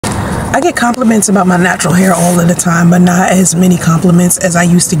I get compliments about my natural hair all of the time, but not as many compliments as I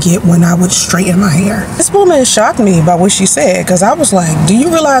used to get when I would straighten my hair. This woman shocked me by what she said, because I was like, do you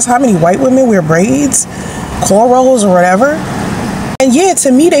realize how many white women wear braids, cornrows, or whatever? And yeah,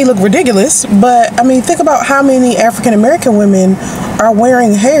 to me they look ridiculous, but I mean, think about how many African American women are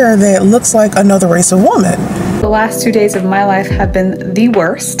wearing hair that looks like another race of woman. The last 2 days of my life have been the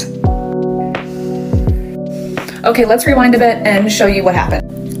worst. Okay, let's rewind a bit and show you what happened.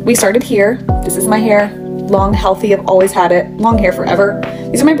 We started here. This is my hair. Long, healthy, I've always had it. Long hair forever.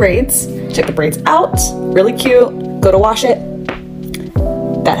 These are my braids. Check the braids out. Really cute. Go to wash it.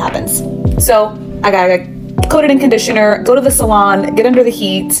 That happens. So I gotta coat it in conditioner, go to the salon, get under the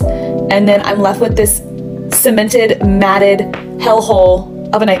heat, and then I'm left with this cemented, matted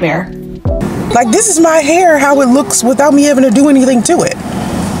hellhole of a nightmare. Like, this is my hair, how it looks without me having to do anything to it.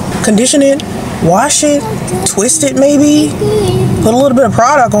 Condition it, wash it, twist it maybe, put a little bit of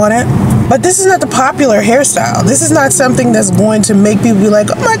product on it. But this is not the popular hairstyle. This is not something that's going to make people be like,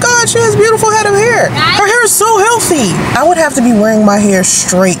 oh my God, she has a beautiful head of hair. Her hair is so healthy. I would have to be wearing my hair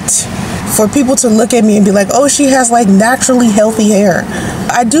straight for people to look at me and be like, oh, she has like naturally healthy hair.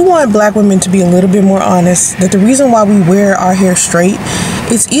 I do want black women to be a little bit more honest that the reason why we wear our hair straight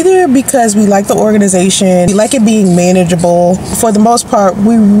is either because we like the organization, we like it being manageable. For the most part,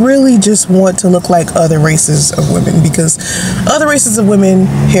 we really just want to look like other races of women because other races of women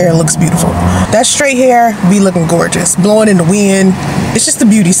hair looks beautiful. That straight hair be looking gorgeous, blowing in the wind. It's just the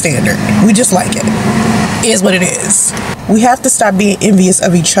beauty standard. We just like it. It is what it is. We have to stop being envious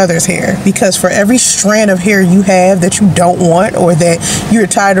of each other's hair because for every strand of hair you have that you don't want or that you're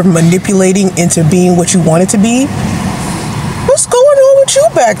tired of manipulating into being what you want it to be, what's going on with you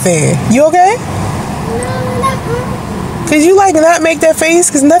back there? You okay? Cause you like not make that face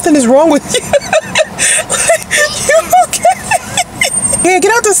because nothing is wrong with you. You okay? Yeah,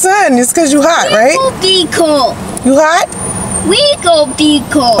 get out the sun. It's cause you hot, right? We go be cool. You hot? We go be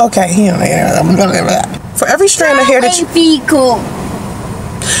cool. Okay, for every strand of hair that you be cool.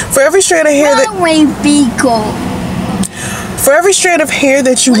 For every strand of hair that be cool. For every strand of hair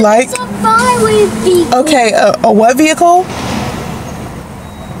that you like. Okay, a what vehicle?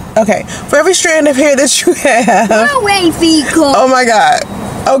 Okay, for every strand of hair that you have. Rollway vehicle. Oh my God.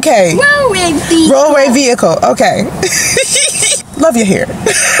 Okay. Rollway vehicle. Rollway vehicle. Okay. Love your hair.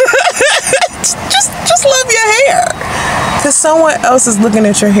 just love your hair. Because someone else is looking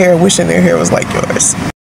at your hair wishing their hair was like yours.